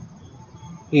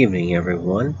Evening,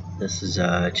 everyone. This is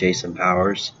Jason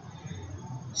Powers.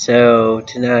 So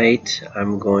tonight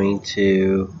I'm going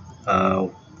to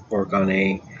work on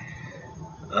a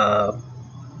uh,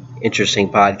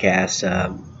 interesting podcast.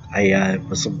 I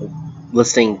was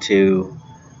listening to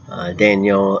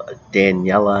Daniela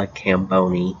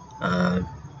Camboni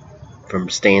from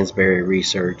Stansberry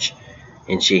Research,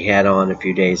 and she had on a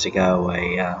few days ago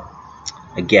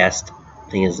a guest. I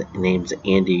think his name's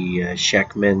Andy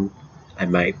Scheckman. I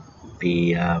might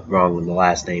be wrong with the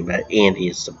last name, but Andy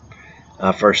is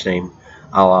the first name.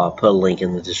 I'll put a link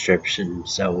in the description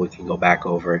so we can go back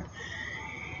over it.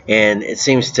 And it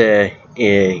seems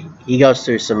he goes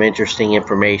through some interesting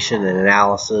information and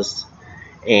analysis,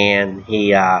 and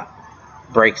he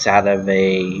breaks out of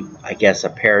a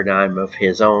paradigm of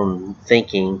his own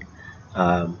thinking.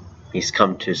 He's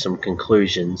come to some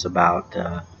conclusions about,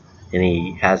 and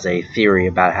he has a theory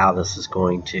about how this is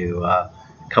going to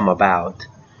come about,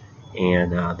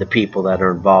 and the people that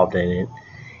are involved in it.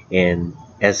 And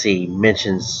as he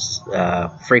mentions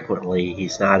frequently,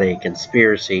 he's not a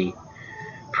conspiracy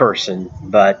person,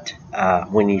 but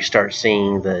when you start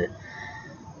seeing the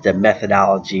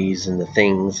methodologies and the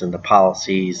things and the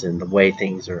policies and the way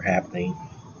things are happening,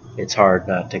 it's hard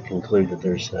not to conclude that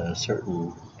there's a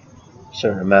certain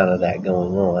amount of that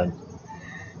going on.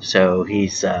 So he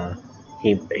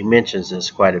mentions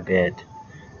this quite a bit.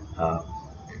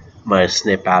 I'm going to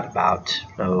snip out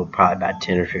probably about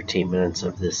 10 or 15 minutes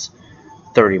of this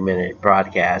 30-minute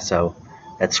broadcast, so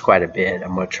that's quite a bit.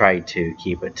 I'm going to try to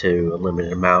keep it to a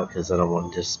limited amount because I don't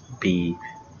want to just be,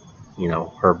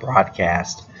 her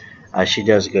broadcast. She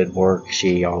does good work.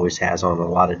 She always has on a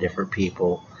lot of different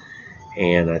people,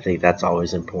 and I think that's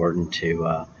always important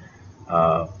to,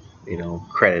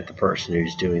 credit the person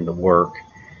who's doing the work.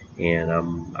 And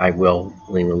I will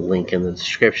leave a link in the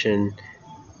description.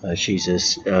 She's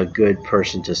a good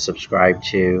person to subscribe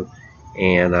to,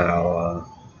 and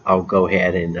I'll go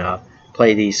ahead and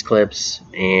play these clips,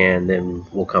 and then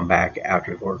we'll come back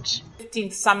afterwards.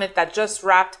 15th summit that just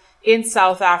wrapped in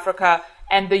South Africa,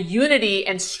 and the unity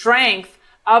and strength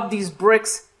of these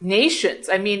BRICS nations.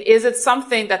 I mean, is it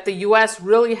something that the U.S.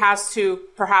 really has to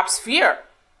perhaps fear?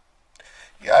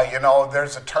 Yeah,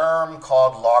 there's a term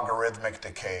called logarithmic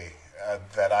decay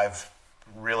that I've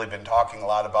really been talking a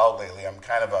lot about lately. I'm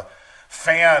kind of a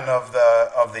fan of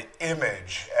the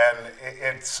image, and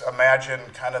it's imagine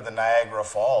kind of the Niagara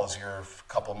Falls. You're a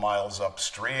couple miles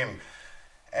upstream,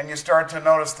 and you start to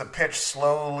notice the pitch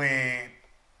slowly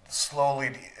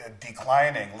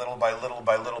declining, little by little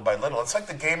by little by little. It's like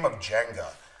the game of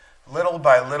Jenga, little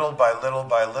by little by little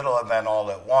by little, and then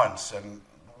all at once. And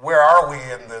where are we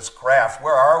in this graph?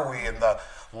 Where are we in the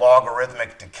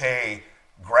logarithmic decay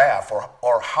graph,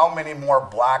 or how many more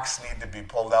blocks need to be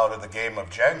pulled out of the game of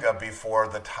Jenga before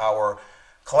the tower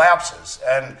collapses?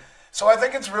 And so I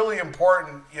think it's really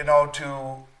important,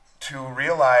 to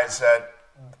realize that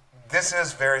this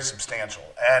is very substantial,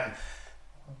 and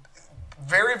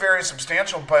very, very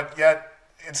substantial, but yet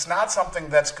it's not something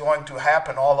that's going to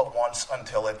happen all at once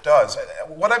until it does.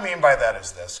 What I mean by that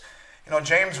is this.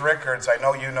 James Rickards, I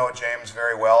know you know James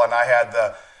very well, and I had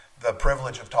the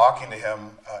privilege of talking to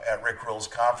him at Rick Rule's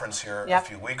conference here a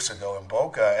few weeks ago in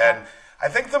Boca. And I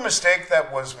think the mistake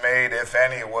that was made, if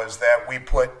any, was that we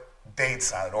put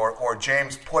dates on it, or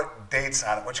James put dates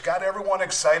on it, which got everyone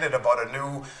excited about a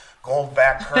new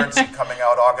gold-backed currency coming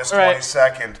out August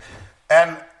 22nd.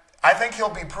 And I think he'll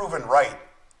be proven right,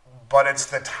 but it's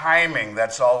the timing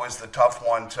that's always the tough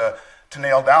one to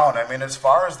nail down. I mean, as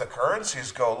far as the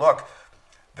currencies go, look,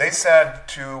 they said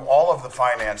to all of the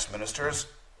finance ministers,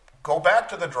 go back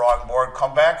to the drawing board,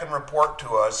 come back and report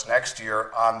to us next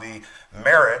year on the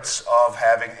merits of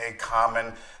having a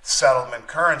common settlement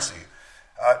currency.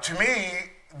 To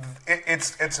me,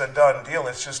 it's a done deal.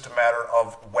 It's just a matter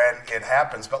of when it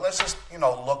happens. But let's just,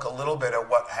 look a little bit at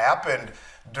what happened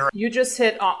during. You just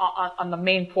hit on the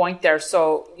main point there.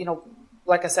 So,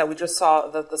 like I said, we just saw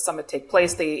the summit take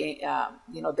place. They've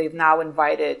now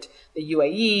invited the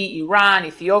UAE, Iran,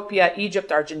 Ethiopia,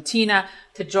 Egypt, Argentina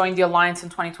to join the alliance in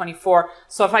 2024.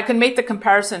 So if I can make the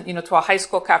comparison, to a high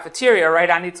school cafeteria, right?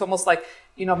 And it's almost like,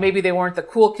 maybe they weren't the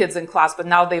cool kids in class, but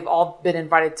now they've all been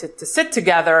invited to sit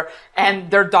together,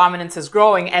 and their dominance is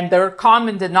growing, and their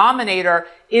common denominator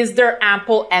is their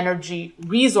ample energy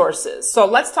resources. So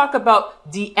let's talk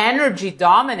about the energy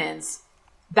dominance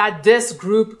that this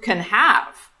group can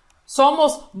have. So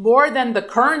almost more than the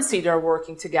currency they're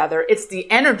working together, it's the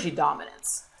energy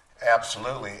dominance.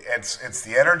 Absolutely. It's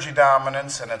the energy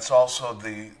dominance, and it's also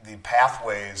the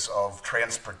pathways of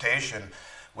transportation.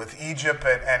 With Egypt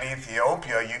and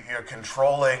Ethiopia, you're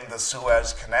controlling the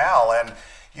Suez Canal, and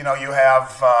You know, you have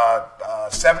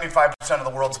 75% of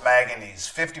the world's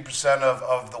manganese, 50%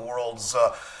 of the world's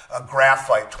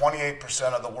graphite,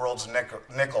 28% of the world's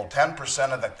nickel,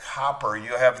 10% of the copper.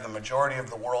 You have the majority of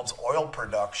the world's oil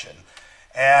production.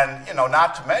 And, you know,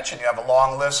 not to mention, you have a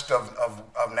long list of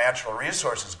natural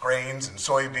resources, grains and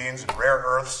soybeans and rare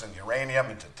earths and uranium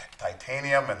and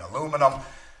titanium and aluminum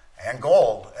and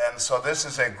gold. And so this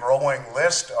is a growing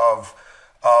list of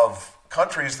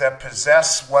countries that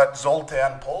possess what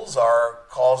Zoltan Pozsar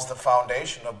calls the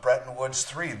foundation of Bretton Woods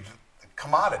 3,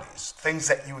 commodities, things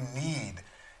that you need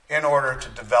in order to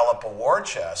develop a war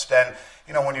chest. And,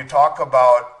 you know, when you talk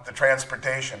about the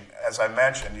transportation, as I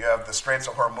mentioned, you have the Straits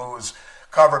of Hormuz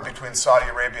covered between Saudi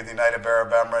Arabia, the United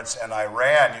Arab Emirates, and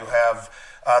Iran. You have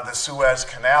the Suez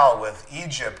Canal with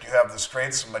Egypt. You have the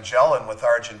Straits of Magellan with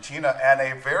Argentina, and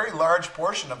a very large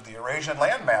portion of the Eurasian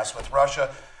landmass with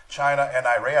Russia, China, and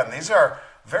Iran. These are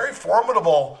very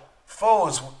formidable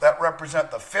foes that represent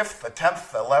the 5th, the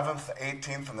 10th, the 11th, the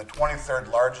 18th, and the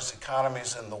 23rd largest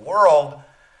economies in the world,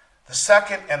 the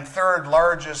 2nd and 3rd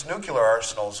largest nuclear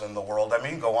arsenals in the world. I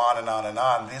mean, go on and on and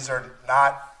on. These are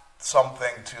not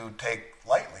something to take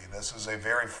lightly. This is a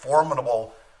very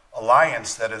formidable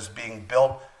alliance that is being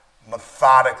built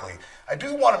methodically. I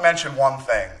do want to mention one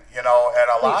thing, you know,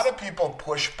 and a lot of people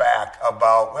push back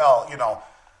about, well, you know,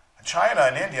 China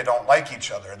and India don't like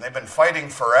each other, and they've been fighting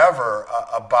forever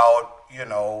about, you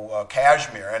know,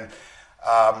 Kashmir. And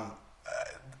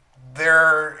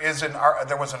there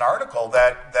was an article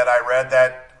that I read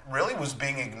that really was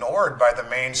being ignored by the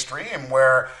mainstream,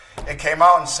 where it came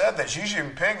out and said that Xi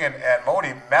Jinping and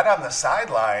Modi met on the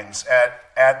sidelines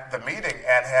at the meeting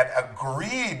and had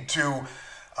agreed to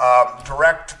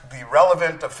direct the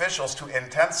relevant officials to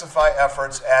intensify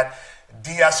efforts at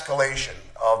de-escalation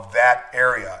of that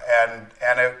area. And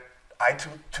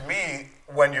to me,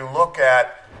 when you look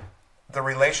at the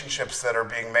relationships that are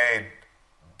being made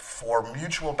for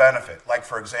mutual benefit, like,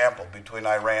 for example, between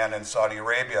Iran and Saudi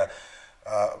Arabia,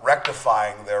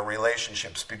 rectifying their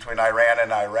relationships between Iran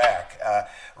and Iraq,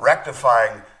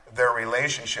 rectifying their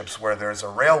relationships where there's a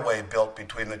railway built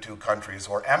between the two countries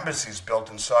or embassies built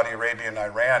in Saudi Arabia and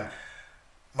Iran.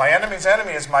 My enemy's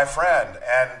enemy is my friend.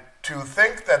 And to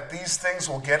think that these things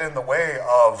will get in the way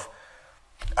of,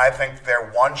 I think, their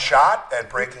one shot at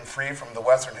breaking free from the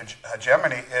Western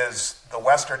hegemony is the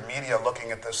Western media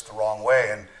looking at this the wrong way.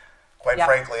 And quite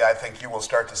frankly, I think you will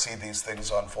start to see these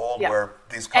things unfold where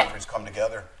these countries come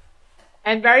together.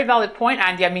 And very valid point,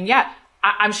 Andy. I mean,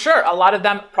 I'm sure a lot of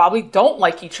them probably don't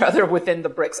like each other within the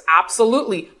BRICS.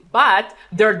 Absolutely. But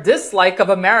their dislike of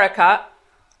America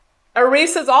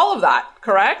erases all of that,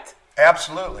 correct?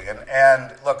 Absolutely.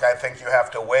 And look, I think you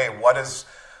have to weigh what is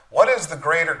the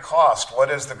greater cost? What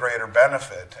is the greater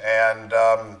benefit? And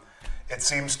it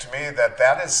seems to me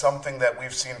that is something that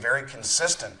we've seen very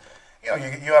consistent. You know,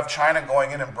 you have China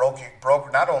going in and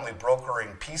not only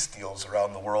brokering peace deals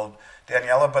around the world,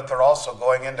 Daniela, but they're also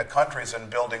going into countries and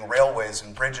building railways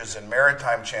and bridges and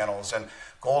maritime channels and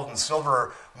gold and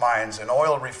silver mines and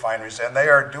oil refineries. And they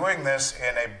are doing this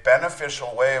in a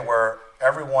beneficial way where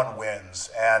everyone wins,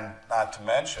 and not to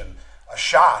mention a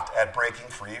shot at breaking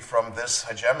free from this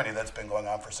hegemony that's been going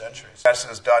on for centuries. This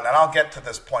is done, and I'll get to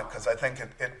this point because I think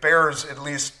it bears at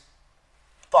least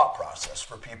thought process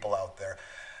for people out there.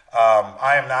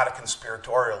 I am not a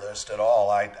conspiratorialist at all.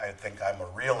 I think I'm a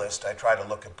realist. I try to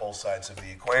look at both sides of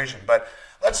the equation. But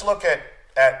let's look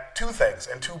at two things,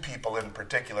 and two people in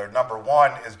particular. Number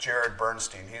one is Jared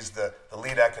Bernstein. He's the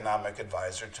lead economic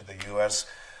advisor to the U.S.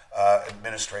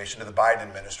 Administration, to the Biden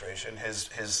administration.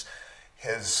 His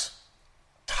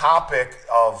topic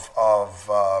of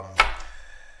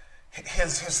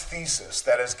his thesis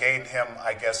that has gained him,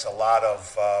 I guess, a lot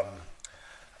of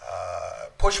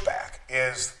pushback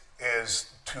is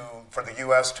for the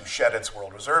U.S. to shed its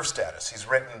world reserve status. He's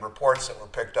written reports that were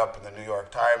picked up in the New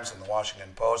York Times and the Washington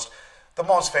Post, the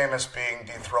most famous being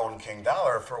Dethrone King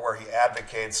Dollar, for where he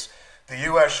advocates the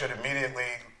U.S. should immediately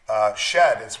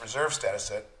shed its reserve status.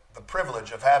 That the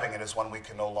privilege of having it is one we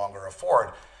can no longer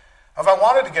afford. If I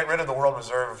wanted to get rid of the world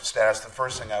reserve status, the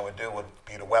first thing I would do would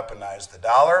be to weaponize the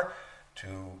dollar, to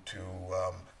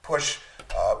push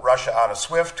Russia out of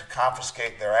SWIFT, to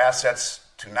confiscate their assets,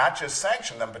 to not just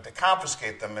sanction them, but to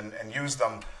confiscate them and use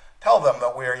them, tell them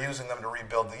that we are using them to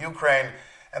rebuild the Ukraine.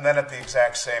 And then at the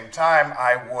exact same time,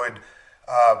 I would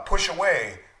push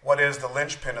away what is the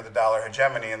linchpin of the dollar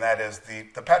hegemony, and that is the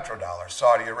petrodollar,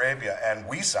 Saudi Arabia. And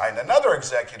we signed another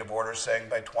executive order saying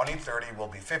by 2030 we'll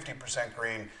be 50%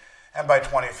 green, and by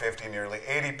 2050 nearly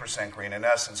 80% green. In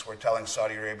essence, we're telling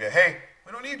Saudi Arabia, hey,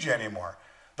 we don't need you anymore.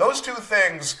 Those two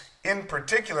things in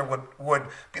particular would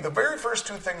be the very first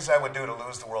two things I would do to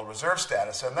lose the world reserve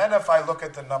status. And then if I look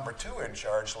at the number two in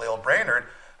charge, Lael Brainerd,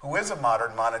 who is a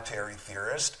modern monetary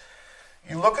theorist,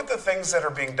 you look at the things that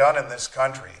are being done in this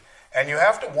country, and you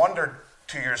have to wonder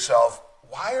to yourself,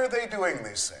 why are they doing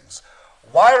these things?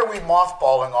 Why are we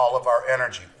mothballing all of our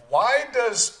energy? Why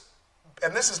does,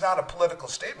 and this is not a political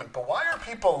statement, but why are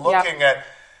people looking at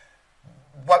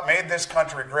what made this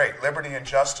country great, liberty and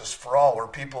justice for all, where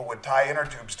people would tie inner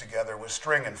tubes together with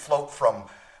string and float from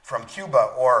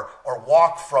Cuba or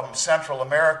walk from Central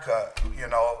America,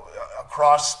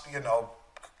 across,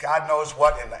 God knows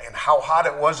what, and how hot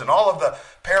it was, and all of the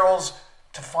perils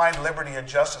to find liberty and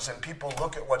justice. And people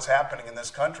look at what's happening in this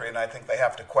country, and I think they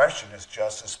have to question, is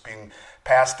justice being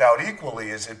passed out equally?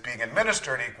 Is it being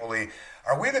administered equally?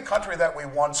 Are we the country that we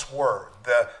once were?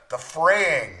 The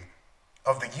fraying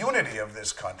of the unity of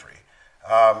this country,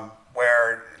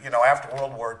 where, after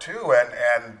World War II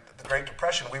and the Great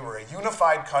Depression, we were a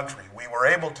unified country. We were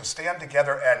able to stand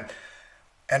together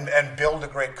and build a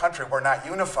great country. We're not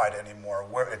unified anymore.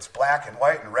 It's black and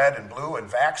white and red and blue and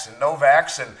vax and no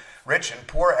vax and rich and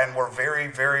poor, and we're very,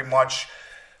 very much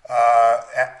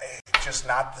just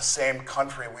not the same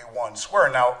country we once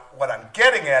were. Now, what I'm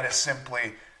getting at is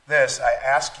simply this. I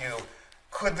ask you,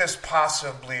 could this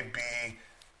possibly be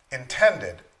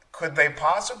intended? Could they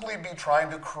possibly be trying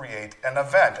to create an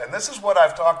event? And this is what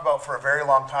I've talked about for a very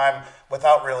long time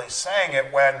without really saying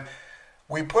it. When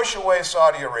we push away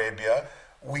Saudi Arabia,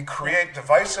 we create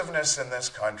divisiveness in this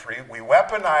country, we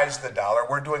weaponize the dollar,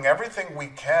 we're doing everything we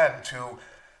can to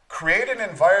create an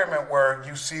environment where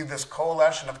you see this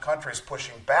coalition of countries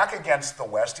pushing back against the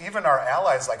West, even our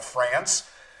allies like France,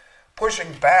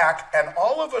 pushing back, and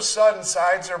all of a sudden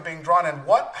sides are being drawn. And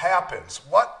what happens?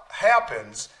 What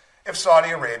happens if Saudi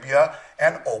Arabia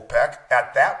and OPEC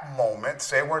at that moment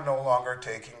say we're no longer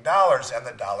taking dollars and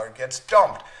the dollar gets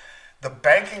dumped? The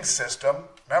banking system,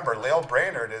 remember, Lael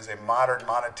Brainerd is a modern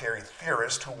monetary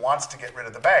theorist who wants to get rid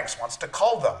of the banks, wants to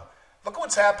cull them. Look at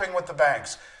what's happening with the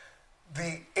banks.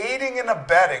 The aiding and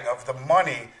abetting of the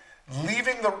money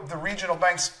leaving the regional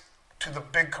banks to the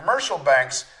big commercial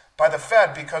banks by the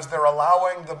Fed, because they're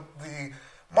allowing the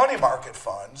money market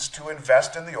funds to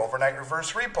invest in the overnight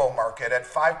reverse repo market at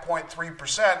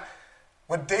 5.3%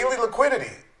 with daily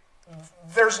liquidity.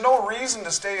 There's no reason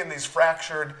to stay in these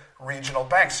fractured regional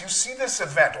banks. You see this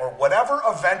event, or whatever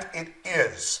event it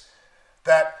is,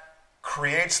 that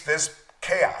creates this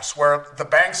chaos where the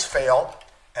banks fail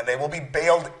and they will be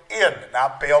bailed in,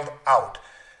 not bailed out.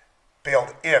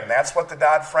 Bailed in. That's what the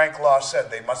Dodd-Frank law said.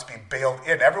 They must be bailed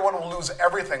in. Everyone will lose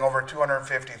everything over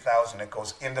 $250,000. It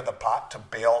goes into the pot to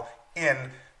bail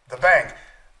in the bank.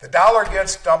 The dollar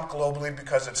gets dumped globally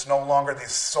because it's no longer the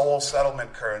sole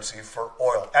settlement currency for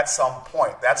oil. At some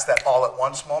point, that's that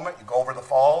all-at-once moment. You go over the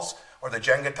falls, or the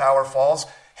Jenga tower falls.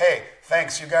 Hey,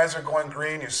 thanks. You guys are going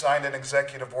green. You signed an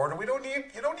executive order. You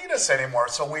don't need us anymore.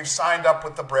 So we've signed up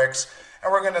with the BRICS,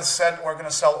 and we're going to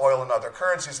sell oil and other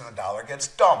currencies, and the dollar gets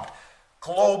dumped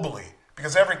globally,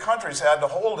 because every country's had to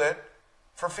hold it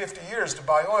for 50 years to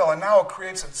buy oil, and now it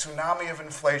creates a tsunami of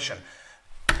inflation.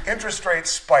 Interest rates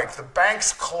spike, the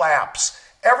banks collapse,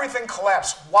 everything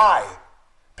collapses. Why?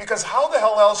 Because how the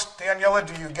hell else, Daniela,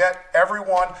 do you get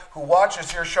everyone who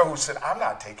watches your show who said, I'm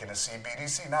not taking a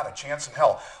CBDC, not a chance in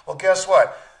hell? Well, guess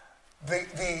what?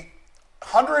 The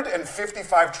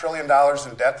 $155 trillion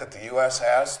in debt that the U.S.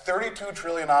 has, $32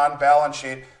 trillion on balance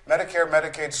sheet, Medicare,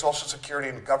 Medicaid, Social Security,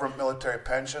 and government military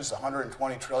pensions,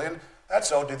 $120 trillion,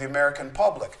 that's owed to the American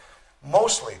public,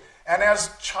 mostly. And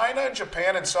as China,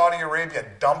 Japan, and Saudi Arabia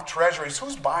dump treasuries,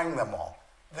 who's buying them all?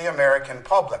 The American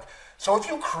public. So if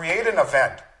you create an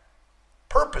event,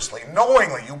 purposely,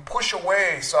 knowingly, you push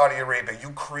away Saudi Arabia,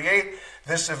 you create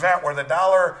this event where the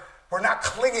dollar, we're not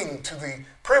clinging to the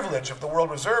privilege of the world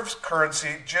reserve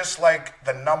currency, just like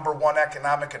the number one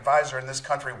economic advisor in this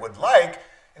country would like.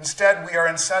 Instead, we are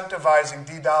incentivizing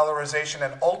de-dollarization,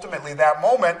 and ultimately that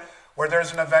moment where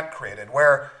there's an event created,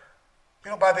 where,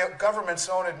 by the government's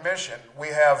own admission, we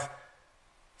have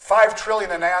 $5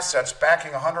 trillion in assets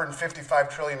backing $155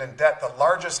 trillion in debt. The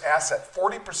largest asset,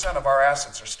 40% of our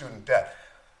assets are student debt.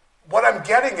 What I'm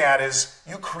getting at is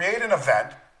you create an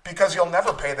event, because you'll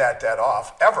never pay that debt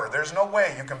off, ever. There's no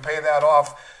way you can pay that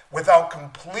off without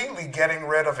completely getting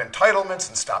rid of entitlements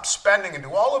and stop spending and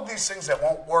do all of these things that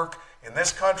won't work in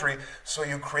this country. So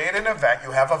you create an event,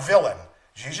 you have a villain,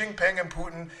 Xi Jinping and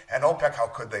Putin and OPEC. How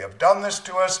could they have done this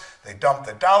to us? They dumped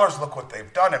the dollars, look what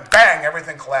they've done, and bang,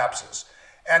 everything collapses.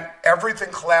 And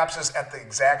everything collapses at the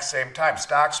exact same time.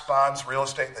 Stocks, bonds, real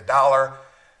estate, the dollar,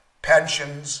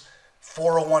 pensions,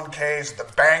 401ks,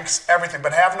 the banks, everything.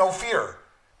 But have no fear.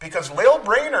 because Lael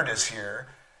Brainerd is here,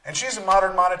 and she's a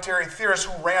modern monetary theorist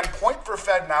who ran Point for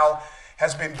Fed now,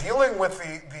 has been dealing with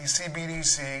the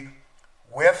CBDC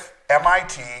with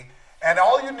MIT, and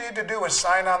all you need to do is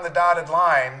sign on the dotted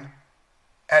line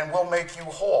and we'll make you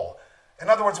whole. In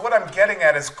other words, what I'm getting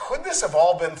at is, could this have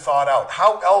all been thought out?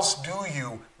 How else do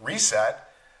you reset?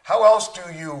 How else do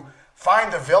you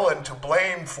find a villain to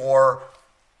blame for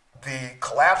the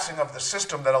collapsing of the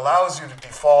system that allows you to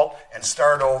default and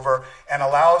start over and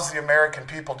allows the American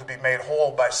people to be made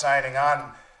whole by signing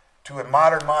on to a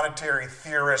modern monetary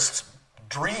theorist's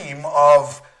dream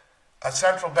of a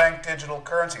central bank digital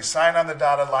currency? Sign on the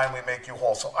dotted line, we make you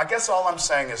whole. So I guess all I'm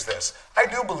saying is this. I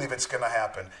do believe it's going to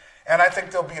happen. And I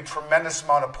think there'll be a tremendous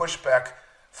amount of pushback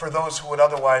for those who would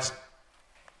otherwise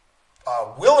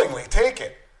willingly take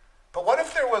it. But what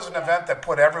if there was an event that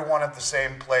put everyone at the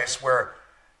same place where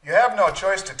you have no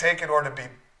choice to take it or to be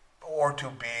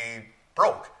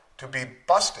broke, to be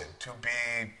busted, to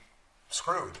be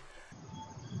screwed?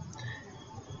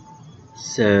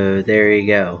 So there you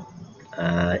go.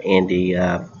 Andy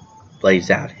lays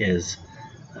out his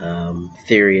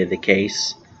theory of the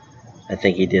case. I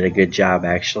think he did a good job,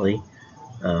 actually.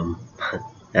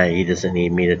 He doesn't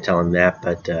need me to tell him that,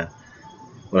 but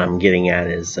what I'm getting at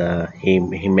is he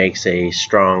makes a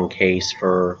strong case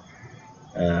for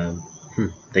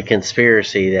the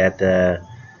conspiracy that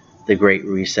the Great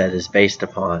Reset is based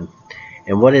upon.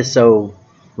 And what is so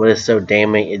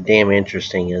damn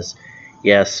interesting is,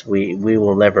 yes, we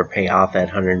will never pay off that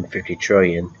 150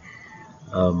 trillion.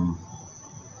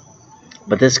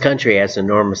 But this country has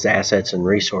enormous assets and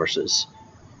resources.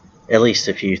 At least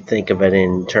if you think of it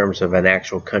in terms of an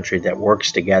actual country that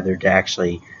works together to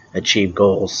actually achieve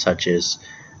goals such as,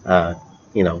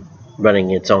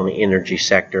 running its own energy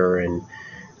sector and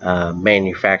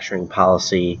manufacturing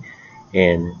policy,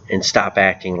 and stop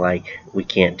acting like we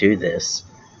can't do this.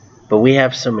 But we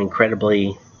have some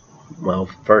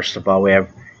first of all, we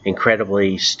have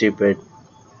incredibly stupid,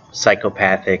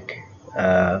 psychopathic,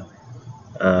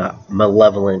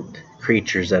 malevolent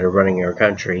creatures that are running our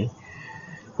country.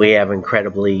 We have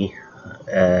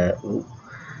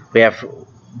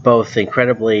both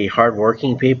incredibly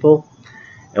hardworking people,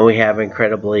 and we have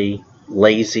incredibly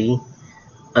lazy,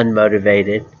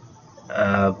 unmotivated,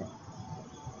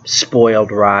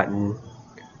 spoiled, rotten,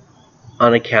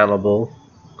 unaccountable.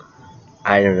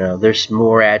 I don't know. There's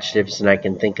more adjectives than I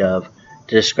can think of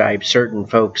to describe certain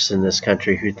folks in this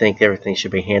country who think everything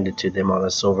should be handed to them on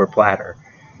a silver platter,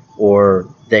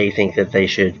 or they think that they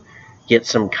should get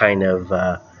some kind of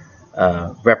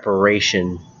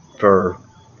reparation for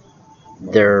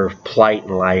their plight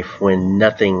in life when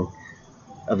nothing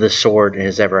of the sort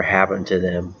has ever happened to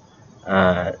them.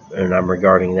 And I'm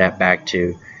regarding that back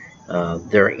to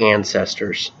their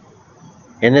ancestors.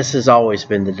 And this has always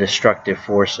been the destructive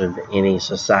force of any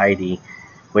society,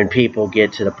 when people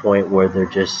get to the point where they're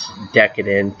just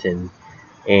decadent and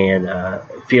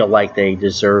feel like they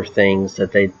deserve things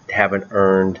that they haven't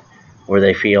earned, or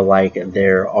they feel like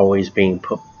they're always being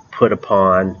put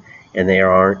upon, and they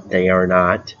are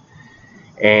not.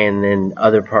 And then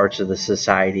other parts of the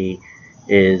society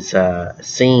is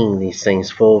seeing these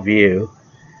things full view,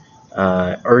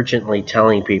 urgently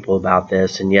telling people about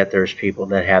this, and yet there's people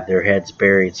that have their heads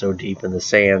buried so deep in the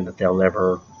sand that they'll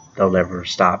never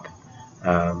stop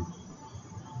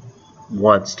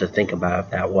once to think about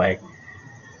it that way.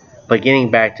 But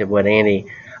getting back to what I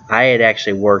had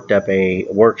actually worked up a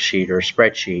worksheet or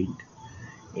spreadsheet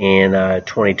in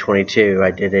 2022.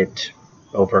 I did it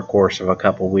over a course of a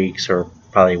couple weeks, or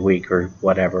probably a week or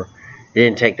whatever. It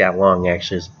didn't take that long,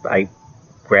 actually. I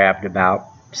grabbed about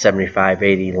 75,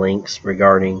 80 links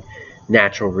regarding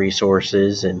natural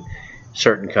resources and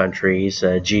certain countries,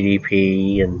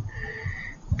 GDP and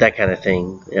that kind of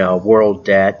thing, world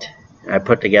debt. I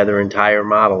put together an entire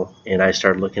model, and I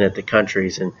started looking at the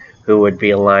countries and who would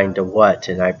be aligned to what,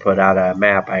 and I put out a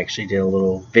map. I actually did a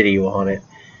little video on it.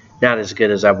 Not as good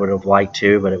as I would have liked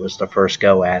to, but it was the first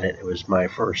go at it. It was my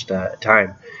first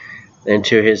time. And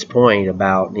to his point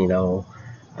about, the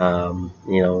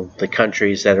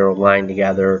countries that are aligned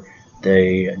together,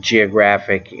 the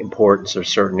geographic importance of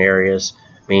certain areas.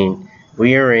 I mean,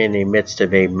 we are in the midst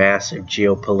of a massive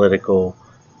geopolitical,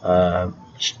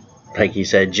 like he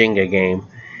said, Jenga game.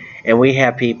 And we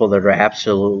have people that are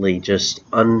absolutely just,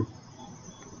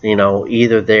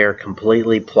 either they're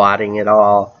completely plotting it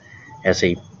all, as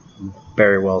he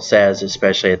very well says,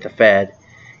 especially at the Fed.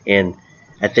 And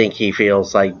I think he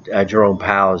feels like Jerome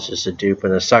Powell is just a dupe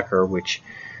and a sucker, which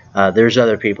there's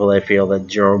other people that feel that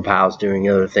Jerome Powell's doing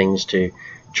other things to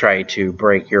try to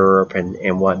break Europe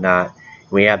and whatnot.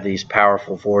 We have these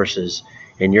powerful forces,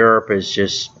 and Europe is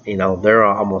just, they're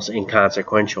almost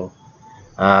inconsequential.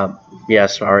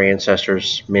 Yes, our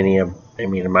ancestors,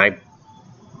 my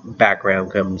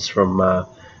background comes from,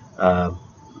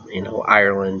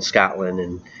 Ireland, Scotland,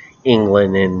 and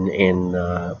England, and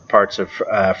parts of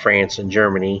France and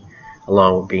Germany,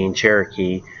 along with being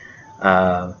Cherokee.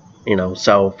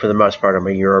 So for the most part, I'm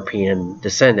a European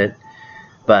descendant,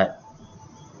 but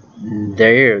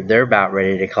they're about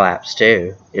ready to collapse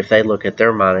too. If they look at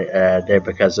their money,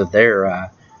 because of their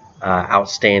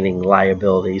outstanding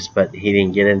liabilities. But he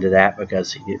didn't get into that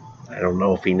because I don't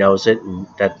know if he knows it, and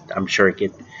that I'm sure he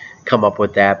could come up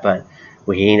with that. But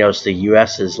he knows the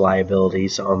U.S.'s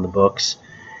liabilities on the books,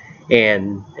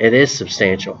 and it is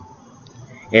substantial.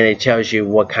 And it tells you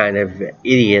what kind of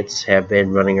idiots have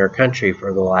been running our country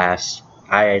for the last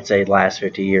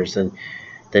 50 years. And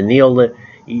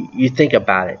you think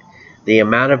about it, the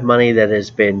amount of money that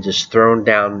has been just thrown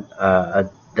down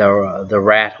the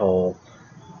rat hole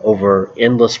over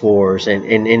endless wars. And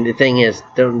the thing is,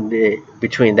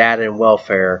 between that and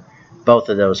welfare, both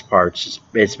of those parts,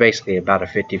 it's basically about a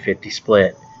 50-50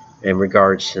 split in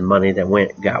regards to money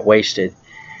that got wasted.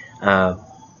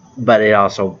 But it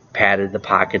also padded the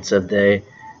pockets of the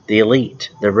elite,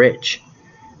 the rich,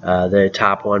 the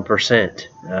top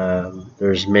 1%.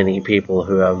 There's many people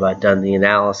who have done the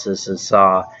analysis and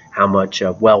saw how much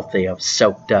wealth they have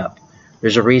soaked up.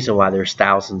 There's a reason why there's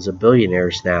thousands of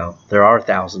billionaires now. There are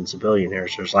thousands of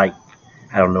billionaires. There's I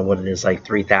don't know what it is,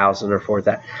 3,000 or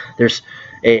 4,000. There's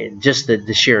just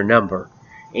the sheer number.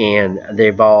 And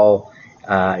they've all...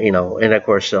 and of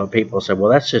course, people say, well,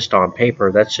 that's just on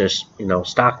paper. That's just,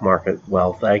 stock market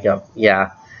wealth. I go,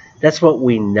 yeah, that's what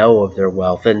we know of their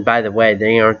wealth. And by the way,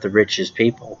 they aren't the richest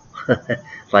people.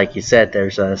 Like you said,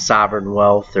 there's a sovereign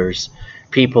wealth. There's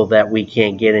people that we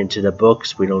can't get into the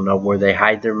books. We don't know where they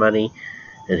hide their money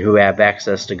and who have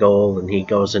access to gold. And he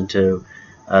goes into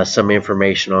some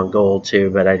information on gold too,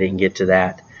 but I didn't get to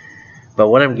that. But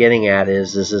what I'm getting at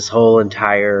is this whole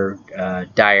entire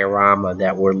diorama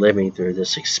that we're living through,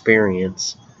 this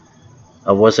experience,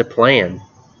 was a plan.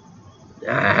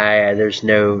 There's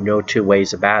no two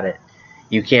ways about it.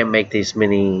 You can't make this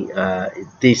many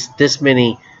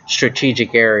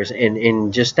strategic errors,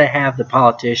 and just to have the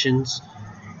politicians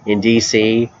in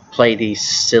D.C. play these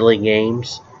silly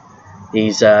games,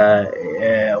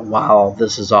 while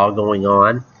this is all going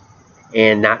on,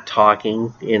 and not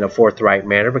talking in a forthright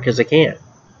manner because they can't,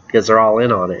 because they're all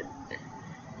in on it.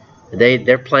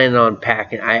 They're planning on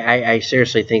packing. I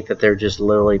seriously think that they're just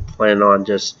literally planning on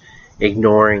just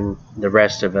ignoring the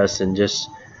rest of us, and just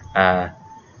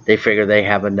they figure they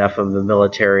have enough of the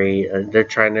military.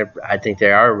 I think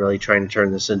they are really trying to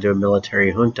turn this into a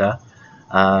military junta,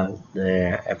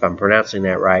 if I'm pronouncing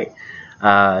that right,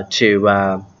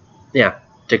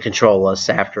 to control us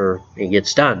after it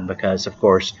gets done. Because of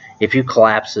course, if you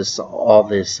collapse all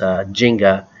this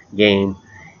Jenga game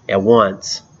at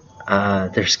once,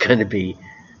 there is going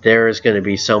to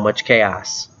be so much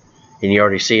chaos, and you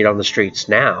already see it on the streets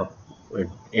now,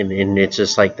 and it's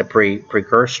just like the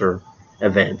precursor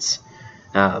events.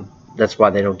 That's why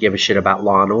they don't give a shit about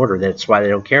law and order. That's why they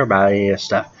don't care about any of that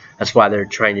stuff. That's why they're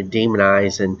trying to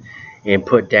demonize and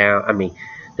put down. I mean,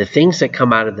 the things that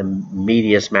come out of the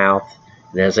media's mouth.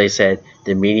 And as I said,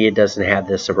 the media doesn't have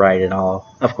this right at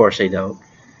all. Of course they don't.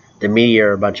 The media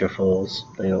are a bunch of fools.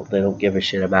 They don't give a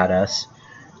shit about us.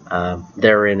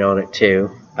 They're in on it too,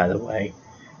 by the way.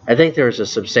 I think there's a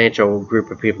substantial group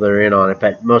of people that are in on it,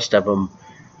 but most of them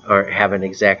haven't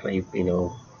exactly,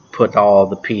 put all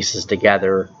the pieces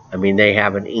together. I mean, they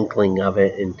have an inkling of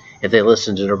it, and if they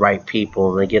listen to the right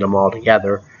people and they get them all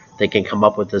together, they can come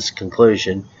up with this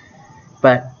conclusion.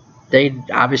 But they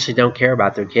obviously don't care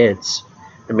about their kids.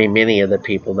 I mean, many of the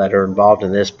people that are involved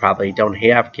in this probably don't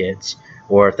have kids,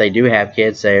 or if they do have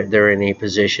kids, they're in a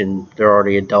position, they're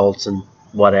already adults and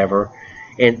whatever,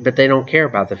 but they don't care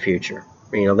about the future.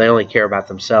 They only care about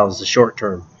themselves, the short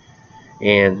term.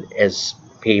 And as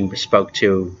he spoke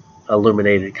to,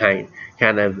 illuminated kind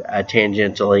of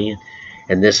tangentially,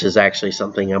 and this is actually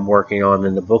something I'm working on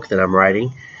in the book that I'm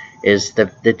writing, is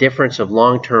the difference of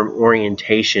long-term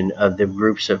orientation of the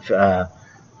groups of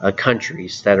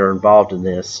countries that are involved in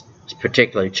this,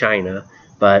 particularly China.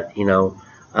 But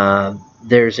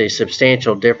there's a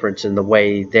substantial difference in the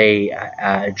way they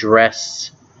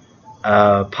address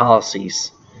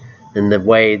policies, and the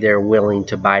way they're willing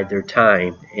to bide their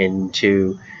time and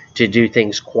to do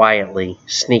things quietly,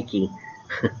 sneaky.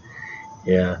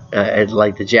 Yeah,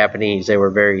 like the Japanese, they were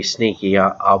very sneaky,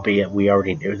 albeit we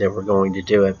already knew they were going to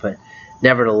do it. But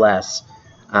nevertheless,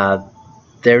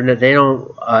 they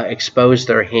don't expose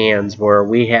their hands, where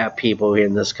we have people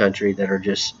in this country that are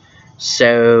just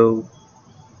so,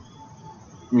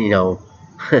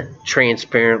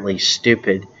 transparently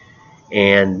stupid,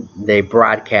 and they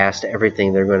broadcast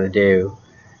everything they're going to do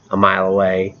a mile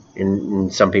away.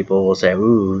 And some people will say,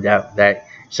 "Ooh, that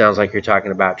sounds like you're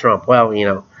talking about Trump." Well,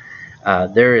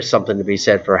 there is something to be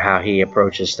said for how he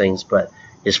approaches things, but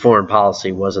his foreign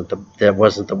policy wasn't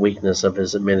the weakness of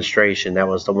his administration. That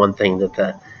was the one thing that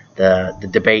the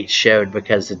debate showed,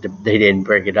 because they didn't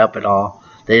bring it up at all.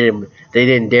 They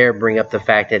didn't dare bring up the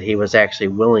fact that he was actually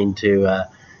willing to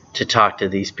talk to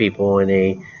these people in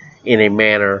a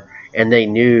manner, and they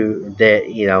knew that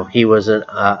he was an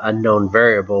unknown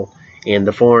variable, and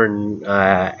the foreign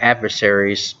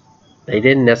adversaries, they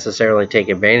didn't necessarily take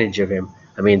advantage of him.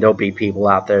 I mean, there'll be people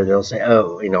out there that'll say,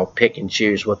 "Oh, pick and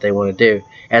choose what they want to do,"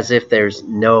 as if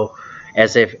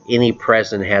any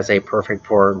president has a perfect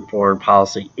foreign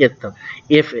policy.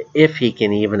 If he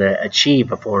can even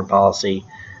achieve a foreign policy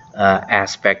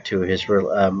aspect to his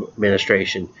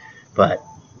administration, but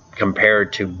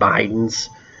compared to Biden's,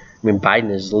 I mean,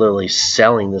 Biden is literally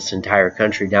selling this entire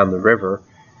country down the river.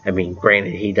 I mean,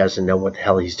 granted, he doesn't know what the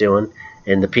hell he's doing,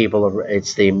 and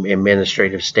it's the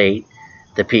administrative state.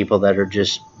 The people that are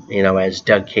just, as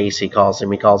Doug Casey calls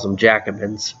them, he calls them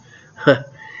Jacobins.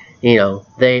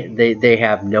 They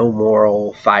have no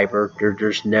moral fiber.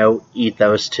 There's no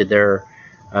ethos to their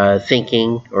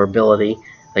thinking or ability.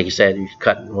 Like you said,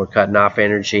 we're cutting off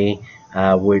energy.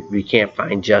 We can't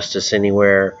find justice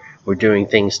anywhere. We're doing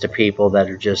things to people that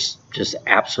are just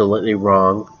absolutely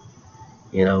wrong.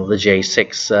 The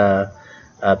J6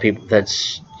 people,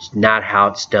 that's not how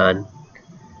it's done.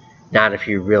 Not if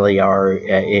you really are.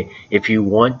 If you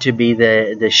want to be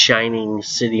the shining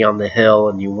city on the hill,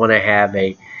 and you want to have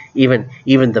even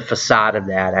the facade of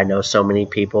that. I know so many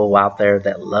people out there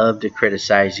that love to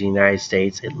criticize the United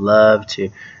States and love to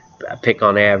pick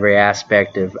on every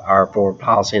aspect of our foreign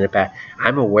policy in the past.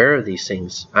 I'm aware of these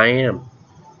things. I am.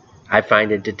 I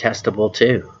find it detestable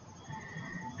too.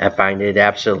 I find it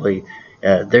absolutely.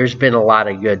 There's been a lot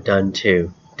of good done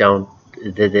too.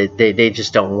 They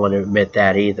just don't want to admit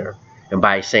that either. And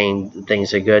by saying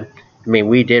things are good, I mean,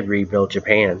 we did rebuild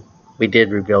Japan. We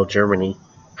did rebuild Germany.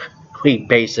 We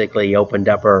basically opened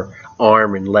up our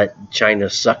arm and let China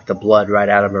suck the blood right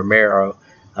out of our marrow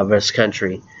of this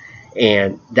country.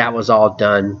 And that was all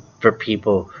done for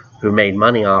people who made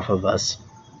money off of us.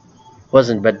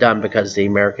 Wasn't but done because the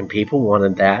American people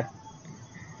wanted that.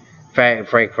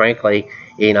 Frankly,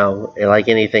 like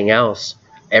anything else,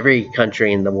 every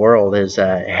country in the world has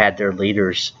had their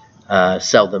leaders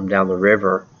sell them down the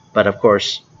river. But of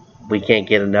course, we can't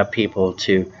get enough people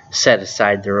to set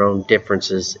aside their own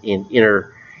differences in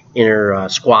inner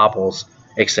squabbles,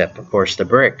 except, of course, the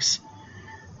BRICS.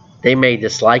 They may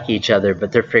dislike each other,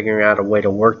 but they're figuring out a way to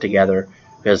work together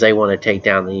because they want to take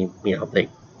down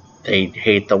they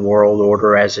hate the world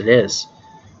order as it is.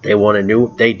 They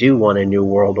do want a new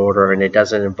world order, and it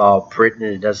doesn't involve Britain,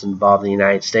 it doesn't involve the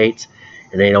United States,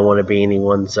 and they don't want to be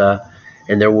anyone's, and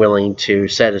they're willing to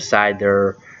set aside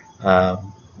their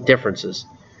differences.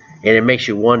 And it makes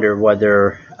you wonder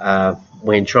whether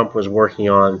when Trump was working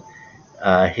on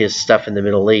his stuff in the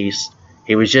Middle East,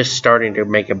 he was just starting to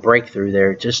make a breakthrough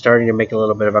there, just starting to make a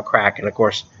little bit of a crack. And of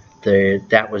course,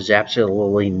 that was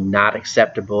absolutely not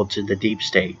acceptable to the deep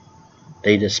state.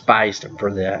 They despised him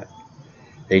for that.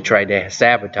 They tried to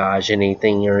sabotage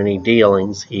anything or any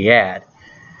dealings he had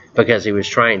because he was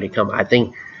trying to come. I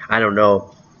don't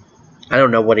know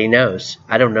what he knows.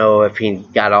 I don't know if he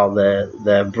got all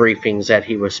the briefings that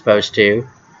he was supposed to.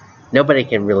 Nobody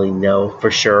can really know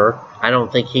for sure. I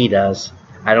don't think he does.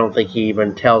 I don't think he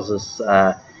even tells us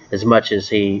as much as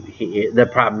he. The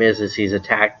problem is he's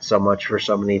attacked so much for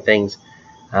so many things.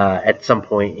 At some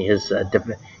point,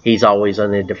 he's always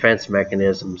on a defense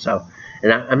mechanism. So,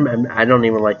 and I don't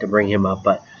even like to bring him up,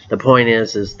 but the point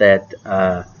is that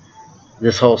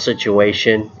this whole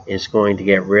situation is going to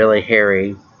get really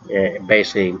hairy,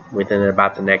 basically within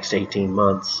about the next 18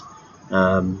 months.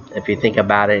 If you think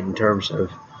about it in terms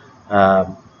of,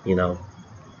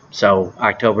 so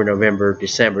October, November,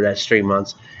 December, that's 3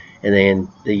 months, and then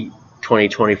the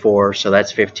 2024, so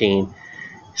that's 15.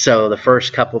 So the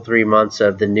first 3 months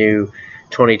of the new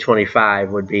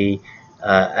 2025 would be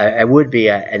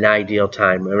an ideal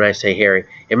time. When I say hairy,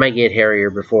 it might get hairier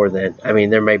before then. I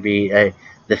mean, there might be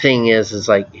the thing is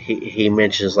like he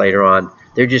mentions later on,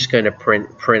 they're just going to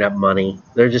print up money.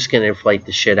 They're just going to inflate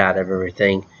the shit out of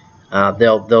everything.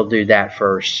 They'll do that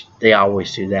first. They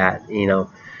always do that,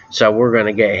 So we're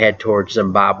going to head towards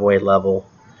Zimbabwe level.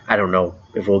 I don't know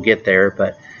if we'll get there,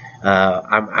 but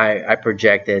I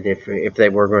project that if they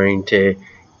were going to,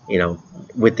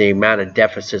 with the amount of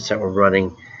deficits that we're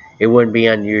running, it wouldn't be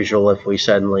unusual if we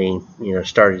suddenly,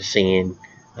 started seeing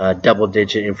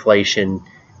double-digit inflation,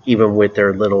 even with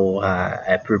their little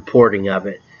reporting of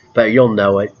it. But you'll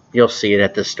know it. You'll see it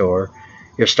at the store.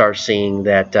 You'll start seeing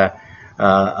that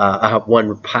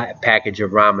one package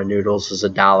of ramen noodles is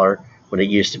 $1 when it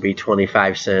used to be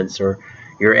 25 cents, or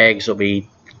your eggs will be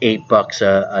 $8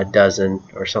 a dozen,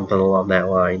 or something along that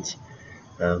lines.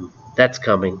 That's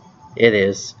coming. It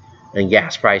is. And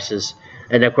gas prices.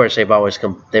 And of course, they've always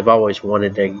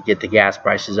wanted to get the gas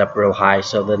prices up real high,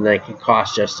 so then they can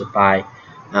cost justify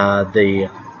the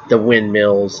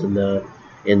windmills and the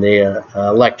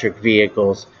electric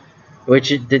vehicles, which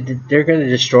they're going to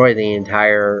destroy the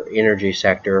entire energy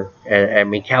sector. I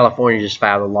mean, California just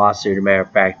filed a lawsuit. As a matter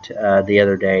of fact, the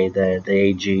other day, the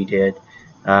AG did,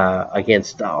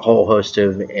 against a whole host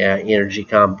of energy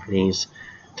companies,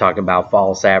 talking about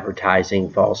false advertising,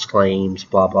 false claims,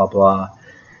 blah blah blah.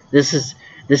 This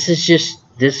is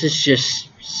just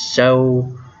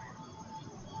so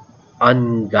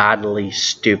ungodly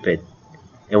stupid,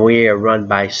 and we are run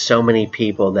by so many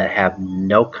people that have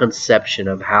no conception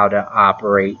of how to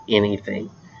operate anything.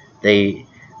 They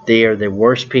are the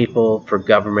worst people for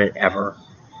government ever.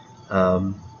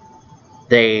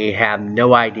 They have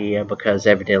no idea, because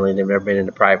evidently they've never been in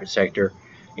the private sector,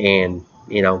 and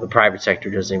the private sector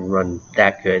doesn't even run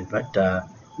that good. But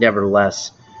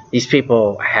nevertheless, these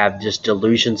people have just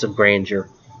delusions of grandeur.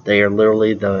 They are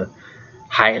literally the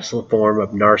highest form of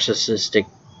narcissistic,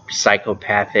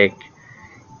 psychopathic,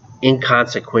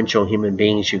 inconsequential human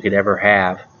beings you could ever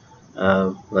have.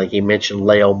 Like he mentioned,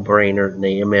 Lael Brainerd and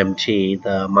the MMT,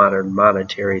 the modern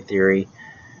monetary theory.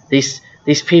 These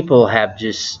people have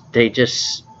just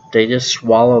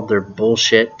swallowed their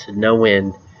bullshit to no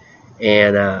end.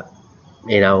 And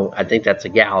I think that's a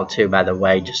gal too, by the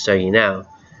way, just so you know.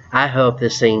 I hope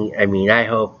I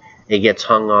hope it gets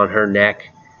hung on her neck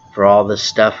for all this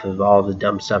stuff, of all the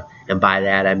dumb stuff. And by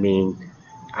that, I mean,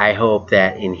 I hope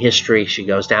that in history, she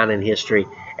goes down in history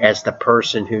as the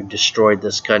person who destroyed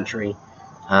this country.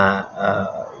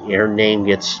 Her name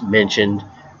gets mentioned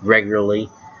regularly.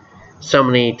 So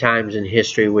many times in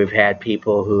history, we've had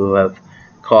people who have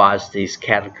caused these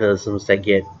cataclysms that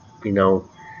get,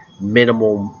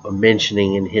 minimal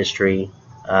mentioning in history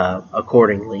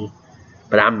accordingly.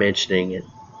 But I'm mentioning it.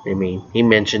 I mean, he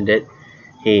mentioned it.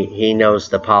 He knows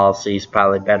the policies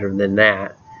probably better than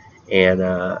that, and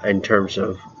in terms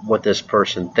of what this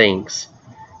person thinks.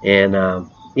 And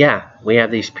we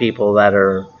have these people that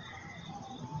are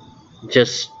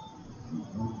just,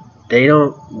 they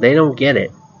don't get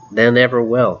it. They never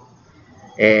will.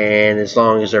 And as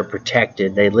long as they're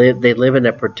protected, they live in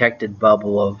a protected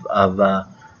bubble of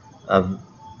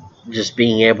just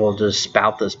being able to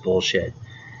spout this bullshit.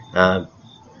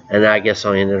 And I guess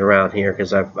I'll end it around here,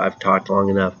 because I've talked long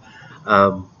enough.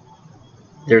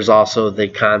 There's also the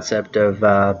concept of,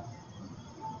 the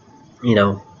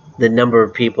number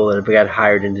of people that have got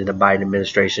hired into the Biden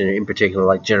administration, in particular,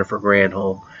 like Jennifer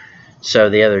Granholm. So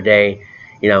the other day,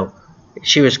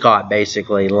 she was caught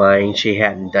basically lying. She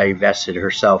hadn't divested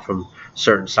herself from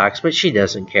certain stocks, but she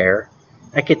doesn't care.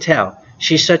 I could tell.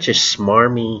 She's such a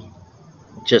smarmy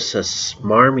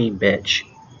bitch.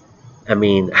 I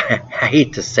mean, I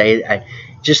hate to say it.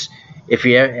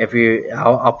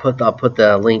 I'll put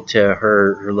the link to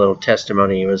her little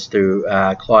testimony. It was through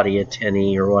Claudia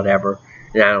Tenney or whatever,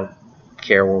 and I don't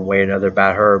care one way or another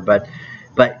about her, but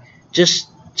just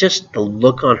the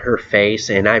look on her face,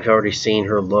 and I've already seen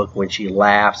her look when she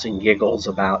laughs and giggles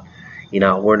about,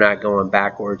 we're not going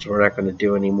backwards, we're not going to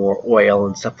do any more oil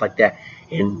and stuff like that.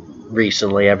 And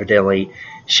recently, evidently,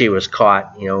 she was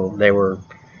caught. They were.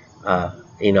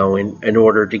 In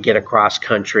order to get across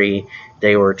country,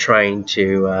 they were trying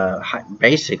to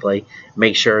basically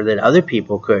make sure that other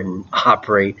people couldn't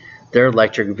operate their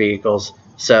electric vehicles,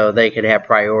 so they could have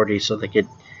priority, so they could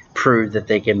prove that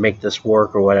they can make this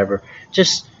work or whatever.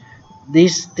 Just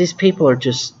these people are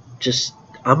just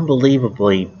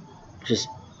unbelievably just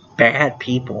bad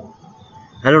people.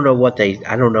 I don't know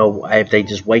if they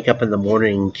just wake up in the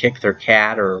morning and kick their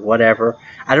cat or whatever.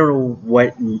 I don't know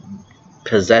what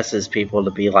possesses people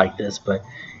to be like this, but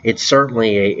it's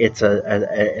certainly a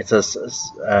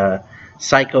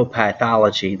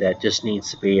psychopathology that just needs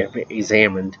to be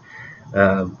examined.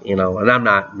 And I'm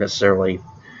not necessarily,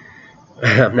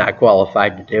 I'm not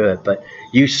qualified to do it, but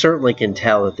you certainly can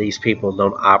tell that these people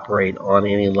don't operate on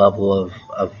any level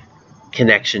of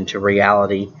connection to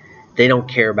reality. They don't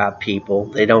care about people.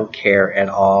 They don't care at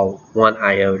all, one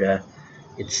iota.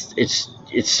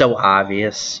 It's so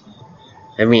obvious.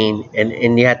 I mean,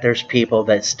 and yet there's people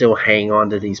that still hang on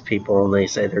to these people, and they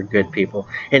say they're good people.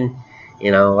 And,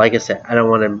 like I said, I don't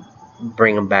want to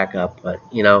bring them back up. But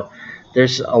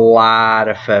there's a lot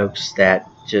of folks that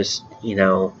just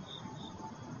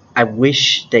I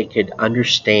wish they could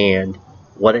understand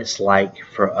what it's like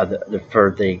for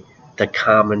the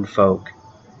common folk.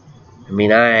 I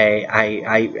mean,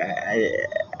 I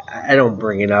don't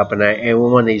bring it up, and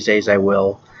one of these days I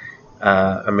will,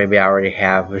 or maybe I already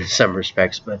have in some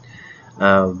respects. But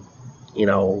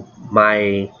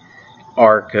my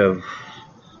arc of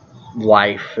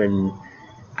life, and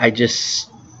it just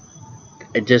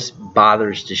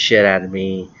bothers the shit out of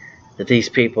me that these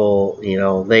people,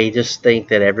 they just think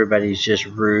that everybody's just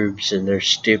rubes and they're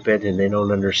stupid and they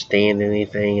don't understand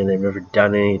anything and they've never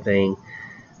done anything.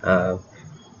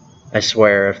 I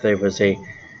swear, if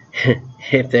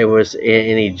there was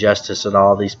any justice at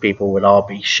all, these people would all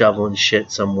be shoveling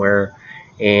shit somewhere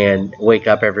and wake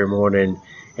up every morning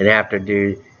and have to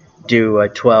do a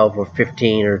 12 or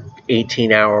 15 or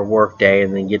 18-hour work day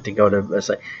and then get to go to. It's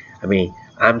like, I mean,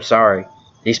 I'm sorry,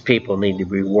 these people need to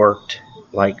be worked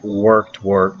to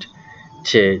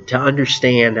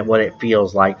understand what it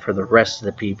feels like for the rest of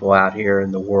the people out here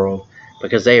in the world,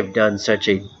 because they have done such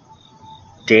a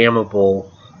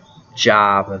damnable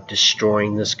job of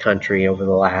destroying this country over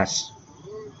the last,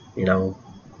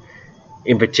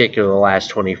 in particular the last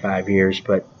 25 years,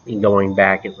 but going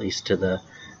back at least to the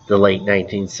late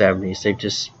 1970s. They've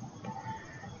just,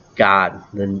 God,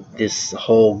 then this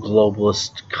whole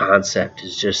globalist concept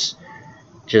is just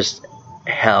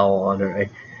hell on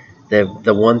earth.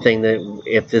 The one thing that,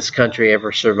 if this country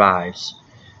ever survives,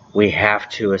 we have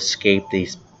to escape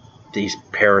these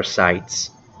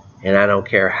parasites, and I don't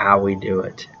care how we do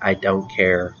it. I don't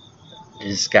care.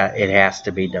 It has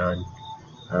to be done.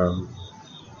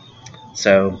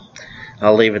 So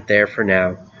I'll leave it there for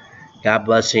now. God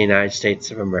bless the United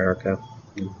States of America,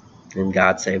 and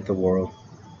God save the world.